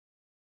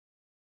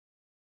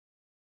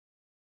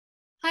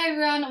Hi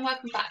everyone and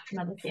welcome back to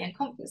another CM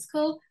conference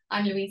call.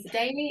 I'm Louisa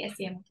Daley, a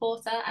CM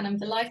reporter, and I'm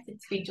delighted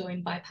to be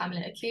joined by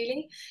Pamela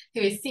Aculey, who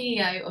is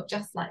CEO of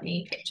Just Like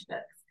Me Picture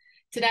Books.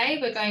 Today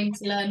we're going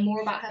to learn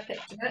more about her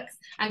picture books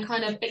and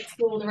kind of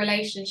explore the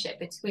relationship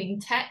between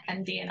tech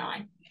and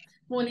D&I.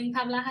 Morning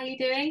Pamela, how are you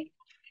doing?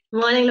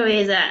 Morning,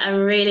 Louisa. I'm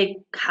really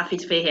happy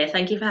to be here.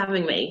 Thank you for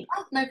having me.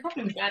 Oh, no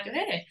problem, glad you're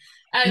here.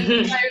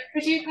 So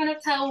could you kind of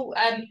tell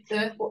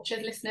the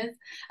watchers, listeners,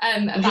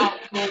 about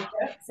your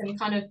books and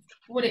kind of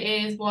what it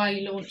is, why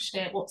you launched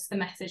it, what's the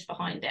message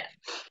behind it?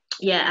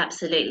 Yeah,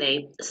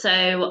 absolutely.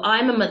 So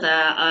I'm a mother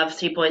of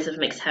three boys of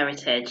mixed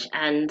heritage,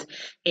 and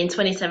in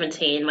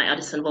 2017, my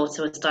eldest son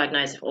Walter was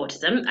diagnosed with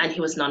autism, and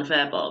he was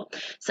nonverbal.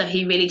 So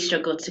he really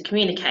struggled to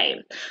communicate.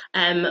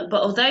 But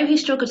although he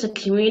struggled to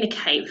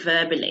communicate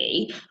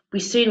verbally, we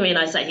soon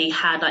realised that he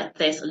had like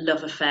this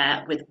love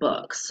affair with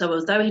books. So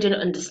although he didn't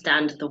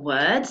understand the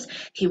words,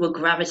 he would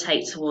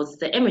gravitate towards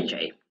the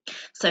imagery.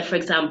 So, for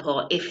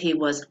example, if he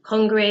was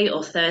hungry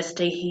or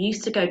thirsty, he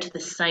used to go to the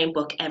same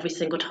book every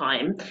single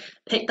time,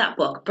 pick that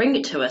book, bring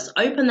it to us,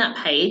 open that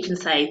page, and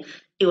say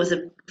it was,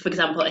 for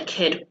example, a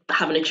kid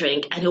having a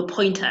drink, and he'll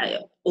point at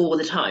it all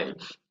the time.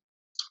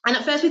 And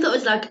at first, we thought it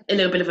was like a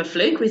little bit of a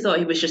fluke. We thought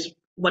he was just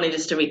wanting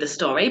us to read the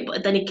story,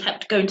 but then he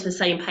kept going to the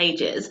same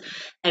pages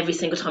every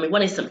single time he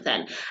wanted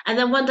something. And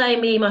then one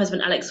day, me and my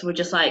husband Alex were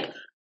just like,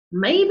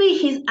 maybe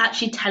he's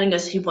actually telling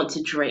us he wants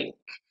a drink.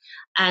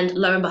 And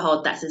lo and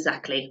behold, that's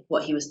exactly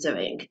what he was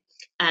doing.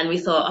 And we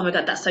thought, oh my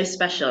God, that's so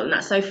special and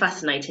that's so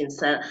fascinating.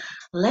 So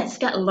let's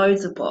get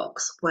loads of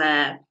books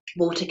where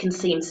Walter can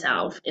see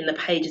himself in the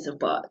pages of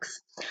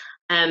books.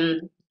 Um,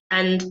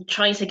 and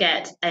trying to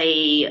get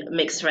a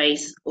mixed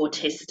race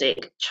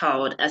autistic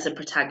child as a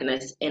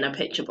protagonist in a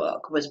picture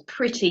book was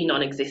pretty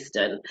non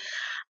existent.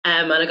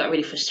 And I got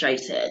really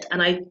frustrated.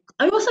 And I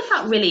also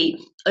felt really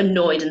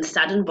annoyed and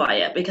saddened by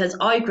it because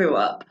I grew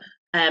up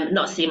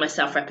not seeing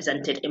myself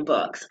represented in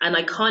books. And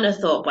I kind of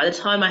thought by the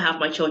time I have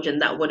my children,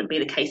 that wouldn't be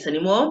the case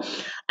anymore.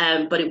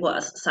 But it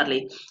was,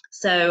 sadly.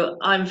 So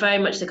I'm very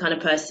much the kind of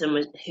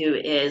person who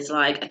is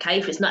like, okay,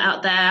 if it's not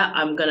out there,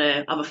 I'm going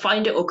to either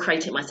find it or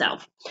create it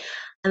myself.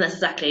 And that's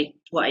exactly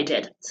what I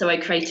did. So I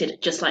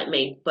created Just Like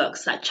Me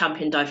books that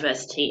champion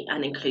diversity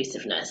and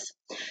inclusiveness.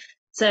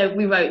 So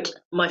we wrote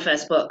my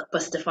first book,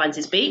 Buster Finds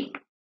His Beat,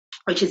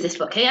 which is this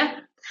book here.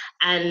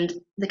 And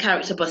the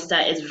character Buster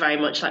is very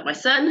much like my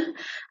son.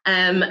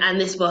 And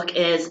this book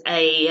is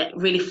a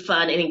really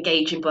fun and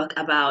engaging book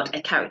about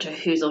a character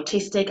who's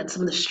autistic and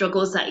some of the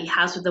struggles that he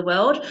has with the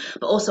world,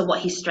 but also what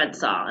his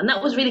strengths are. And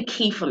that was really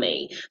key for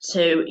me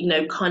to,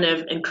 kind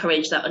of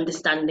encourage that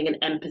understanding and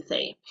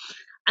empathy.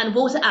 And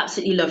Walter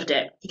absolutely loved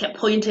it. He kept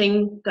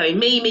pointing, going,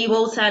 me,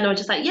 Walter. And I was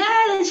just like,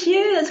 yeah, that's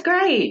you. That's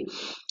great.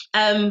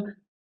 Um,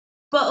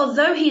 but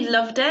although he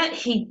loved it,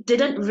 he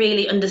didn't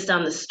really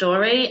understand the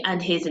story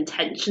and his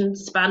attention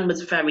span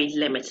was very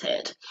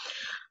limited.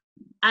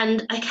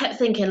 And I kept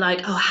thinking,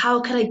 like, oh,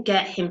 how can I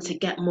get him to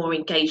get more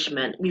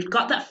engagement? We've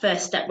got that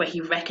first step where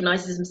he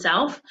recognizes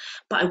himself,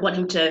 but I want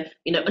him to,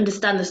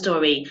 understand the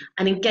story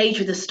and engage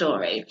with the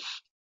story.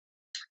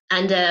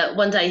 And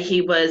one day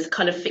he was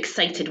kind of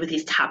fixated with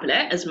his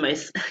tablet, as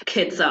most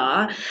kids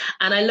are.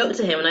 And I looked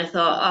at him and I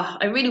thought, oh,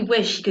 I really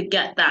wish he could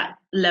get that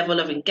level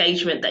of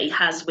engagement that he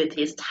has with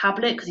his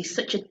tablet because he's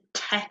such a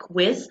tech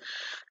whiz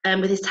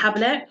with his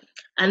tablet.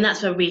 And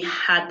that's where we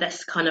had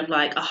this kind of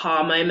like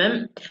aha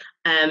moment.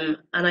 And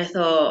I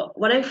thought,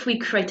 what if we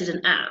created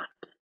an app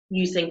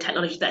using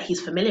technology that he's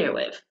familiar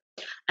with?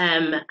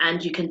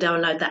 And you can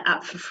download that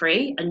app for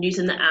free. And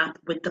using the app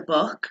with the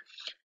book,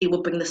 it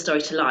will bring the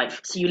story to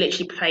life. So you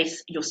literally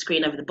place your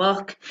screen over the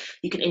book.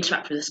 You can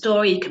interact with the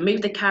story. You can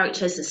move the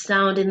characters, the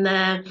sound in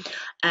there,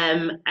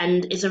 and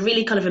it's a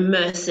really kind of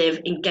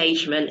immersive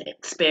engagement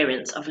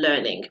experience of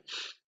learning.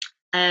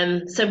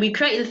 So we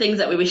created the things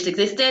that we wished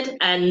existed,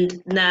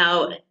 and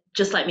now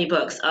Just Like Me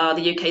books are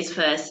the UK's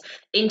first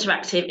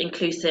interactive,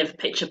 inclusive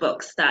picture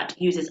books that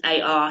uses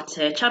AR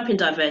to champion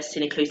diversity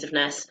and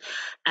inclusiveness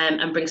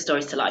and bring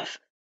stories to life.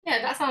 Yeah,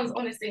 that sounds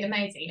honestly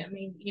amazing. I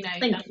mean, you've done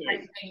Thank a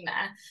great you. thing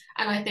there.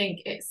 And I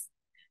think it's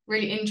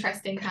really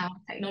interesting how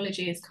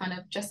technology is kind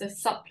of just a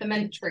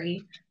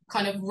supplementary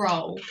kind of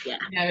role. Yeah,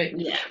 It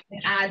yeah,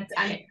 adds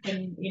and it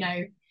can,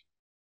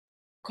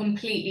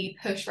 completely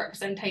push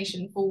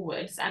representation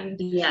forwards. And,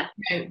 yeah.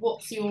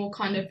 what's your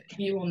kind of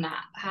view on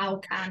that? How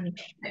can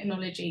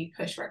technology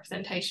push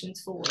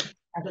representations forward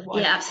as a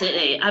wider? Yeah,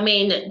 absolutely. I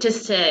mean,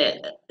 just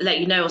to let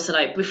you know, also,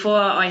 like before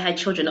I had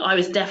children, I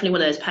was definitely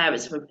one of those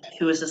parents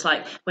who was just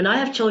like, when I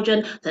have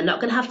children, they're not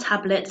going to have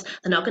tablets,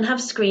 they're not going to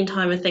have screen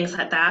time and things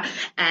like that.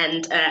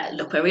 And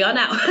look where we are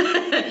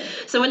now.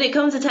 So when it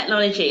comes to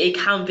technology, it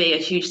can be a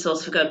huge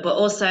source for good, but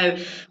also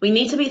we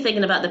need to be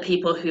thinking about the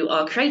people who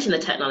are creating the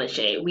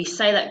technology. We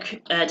say that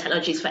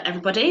technology is for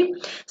everybody,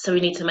 so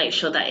we need to make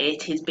sure that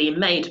it is being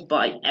made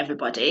by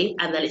everybody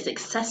and that it's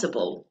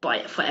accessible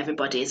for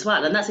everybody as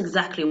well. And that's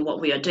exactly what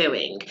what we are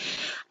doing.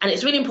 And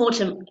it's really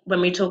important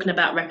when we're talking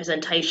about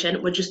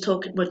representation, we're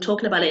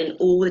talking about it in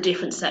all the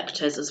different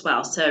sectors as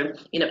well. So,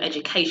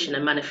 education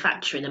and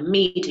manufacturing and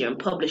media and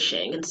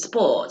publishing and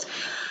sport.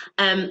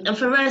 And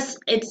for us,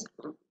 it's,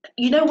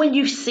 when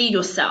you see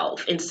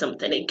yourself in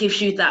something, it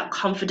gives you that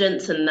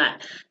confidence and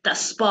that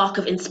spark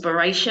of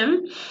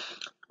inspiration.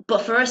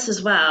 But for us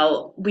as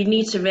well, we've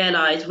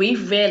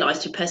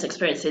realized through personal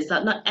experiences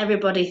that not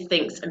everybody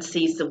thinks and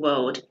sees the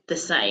world the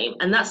same.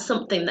 And that's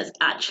something that's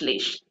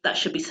actually that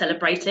should be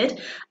celebrated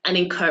and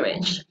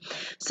encouraged.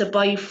 So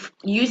by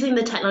using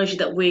the technology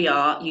that we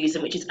are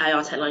using, which is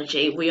AR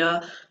technology, we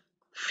are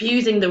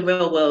fusing the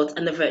real world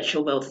and the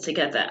virtual worlds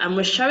together. And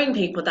we're showing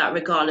people that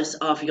regardless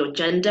of your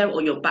gender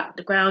or your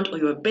background or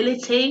your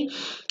ability,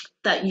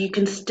 that you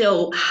can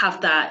still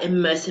have that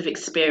immersive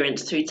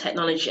experience through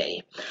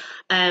technology.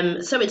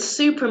 So it's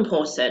super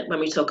important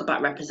when we talk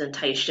about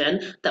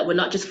representation that we're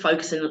not just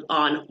focusing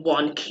on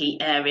one key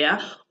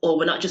area, or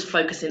we're not just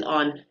focusing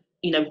on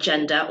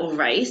gender or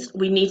race.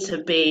 We need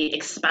to be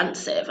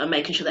expansive and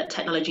making sure that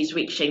technology is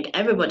reaching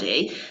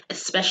everybody,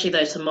 especially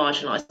those from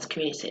marginalised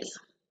communities.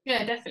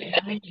 Yeah, definitely.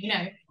 I mean,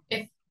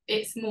 if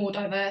it's more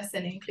diverse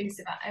and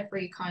inclusive at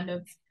every kind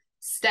of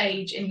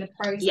stage in the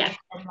Yeah, process,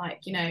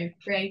 from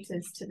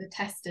creators to the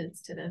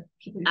testers to the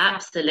people who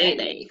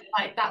absolutely.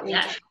 like that will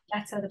Yeah. just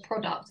better the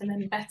product and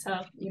then better,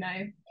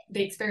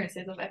 the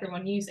experiences of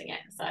everyone using it.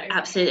 So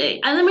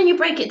Absolutely. And then when you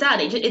break it down,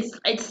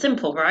 it's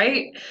simple,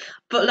 right?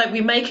 But like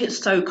we make it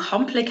so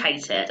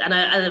complicated.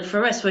 And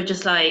for us, we're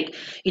just like,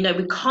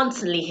 we're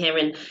constantly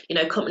hearing,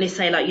 companies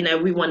say like,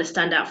 we want to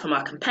stand out from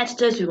our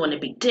competitors, we want to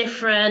be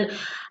different.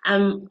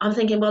 I'm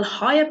thinking, well,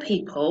 hire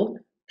people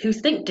who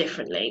think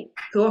differently,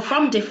 who are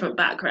from different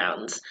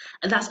backgrounds,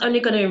 and that's only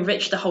going to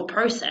enrich the whole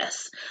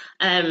process.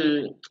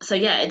 So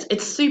yeah,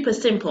 it's super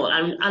simple,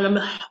 and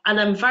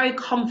I'm very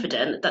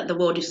confident that the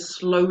world is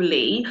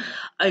slowly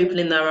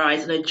opening their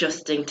eyes and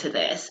adjusting to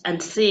this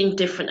and seeing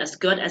different as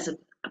good as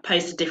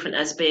opposed to different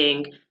as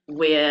being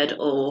weird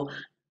or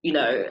you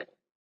know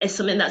it's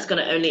something that's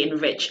going to only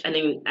enrich and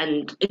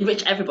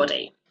enrich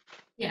everybody.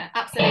 yeah,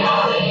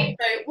 absolutely.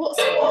 So what's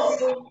kind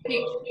of your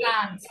future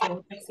plans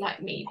for Just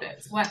Like Me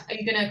books? What are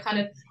you going to kind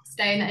of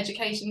stay in the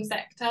education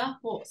sector?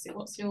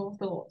 What's your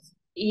thoughts?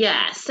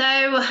 Yeah,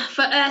 so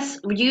for us,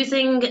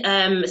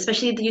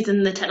 especially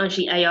using the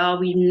technology AR,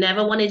 we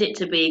never wanted it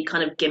to be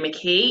kind of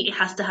gimmicky. It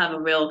has to have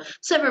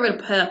serve a real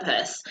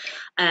purpose,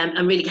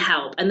 and really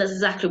help. And that's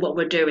exactly what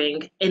we're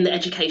doing in the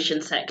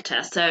education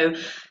sector. So,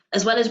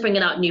 as well as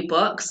bringing out new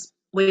books,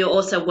 we are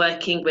also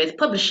working with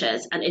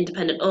publishers and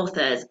independent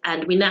authors,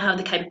 and we now have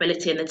the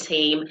capability in the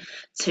team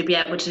to be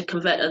able to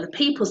convert other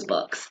people's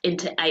books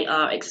into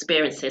AR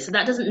experiences. So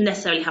that doesn't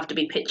necessarily have to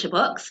be picture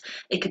books.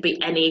 It could be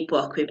any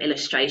book with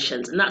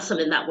illustrations, and that's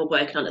something that we're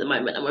working on at the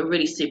moment, and we're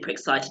really super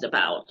excited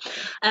about.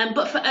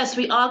 But for us,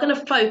 we are going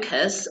to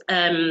focus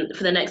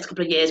for the next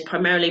couple of years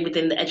primarily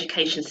within the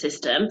education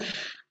system.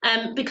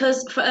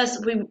 Because for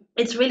us,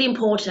 it's really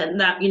important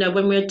that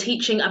when we're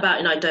teaching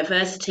about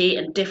diversity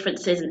and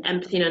differences and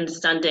empathy and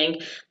understanding,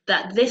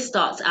 that this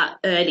starts at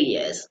early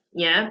years,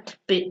 yeah,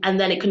 and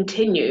then it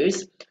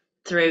continues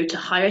through to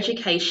higher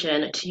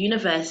education, to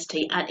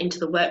university, and into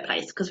the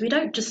workplace. Because we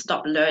don't just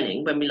stop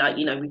learning when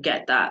we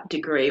get that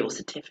degree or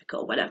certificate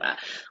or whatever.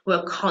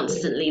 We're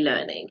constantly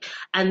learning,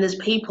 and there's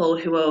people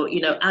who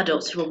are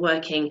adults who are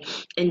working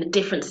in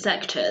different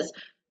sectors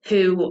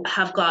who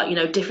have got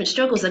different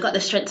struggles. They've got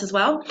their strengths as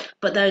well,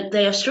 but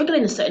they are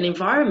struggling in certain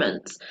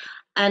environments.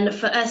 And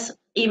for us,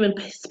 even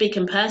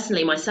speaking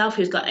personally, myself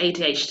who's got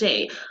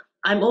ADHD,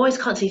 I'm always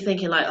constantly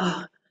thinking like,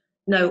 oh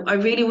no, I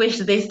really wish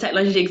that this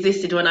technology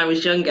existed when I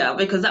was younger,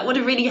 because that would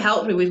have really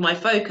helped me with my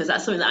focus.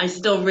 That's something that I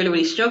still really,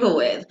 really struggle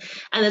with.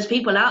 And there's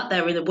people out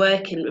there in the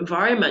working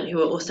environment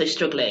who are also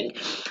struggling.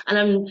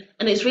 And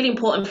it's really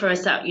important for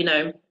us that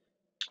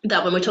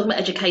when we're talking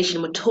about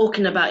education, we're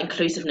talking about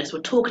inclusiveness,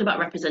 we're talking about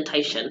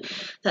representation,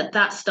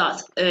 that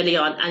starts early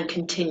on and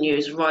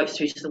continues right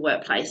through to the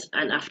workplace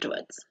and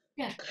afterwards.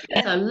 Yeah.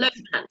 So loads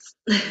of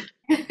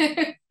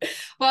plans.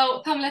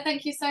 Well, Pamela,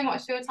 thank you so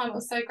much for your time. It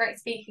was so great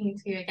speaking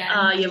to you again.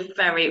 You're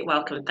very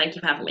welcome. Thank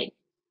you for having me.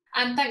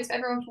 And thanks for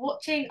everyone for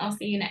watching. I'll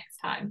see you next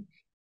time.